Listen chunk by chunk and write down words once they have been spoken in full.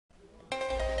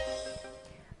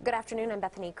Good afternoon, I'm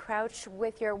Bethany Crouch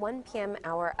with your 1 p.m.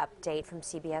 hour update from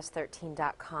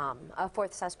CBS13.com. A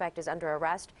fourth suspect is under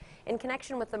arrest in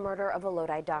connection with the murder of a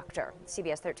Lodi doctor.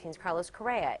 CBS 13's Carlos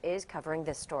Correa is covering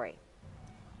this story.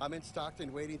 I'm in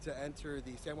Stockton waiting to enter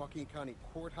the San Joaquin County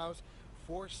Courthouse.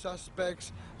 4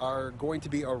 suspects are going to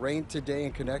be arraigned today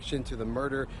in connection to the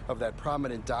murder of that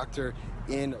prominent doctor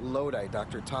in Lodi,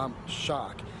 Dr. Tom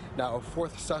Schock. Now, a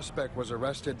 4th suspect was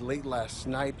arrested late last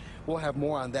night. We'll have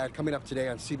more on that coming up today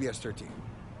on CBS 13.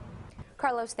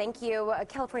 Carlos, thank you.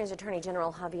 California's Attorney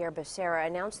General Javier Becerra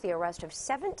announced the arrest of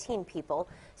 17 people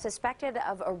suspected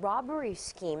of a robbery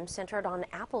scheme centered on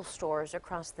Apple stores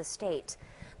across the state.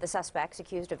 The suspects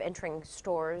accused of entering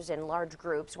stores in large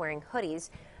groups wearing hoodies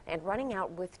and running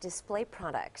out with display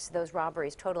products. Those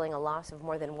robberies totaling a loss of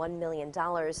more than $1 million,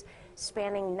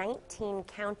 spanning 19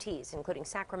 counties, including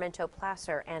Sacramento,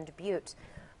 Placer, and Butte.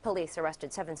 Police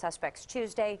arrested 7 suspects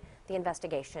Tuesday. The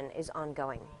investigation is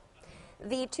ongoing.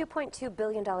 The $2.2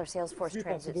 billion Salesforce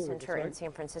Transit Center in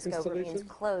San Francisco remains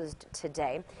closed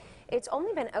today. It's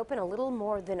only been open a little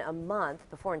more than a month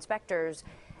before inspectors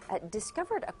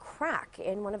discovered a crack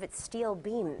in one of its steel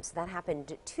beams. That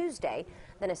happened Tuesday.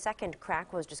 Then a second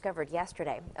crack was discovered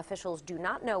yesterday. Officials do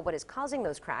not know what is causing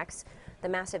those cracks. The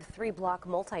massive 3-block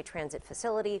multi-transit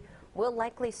facility will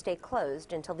likely stay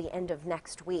closed until the end of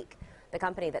next week. The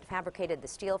company that fabricated the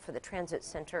steel for the transit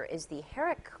center is the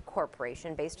Herrick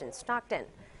Corporation based in Stockton.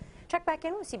 Check back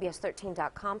in with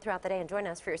CBS13.com throughout the day and join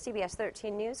us for your CBS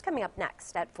 13 news coming up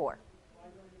next at 4.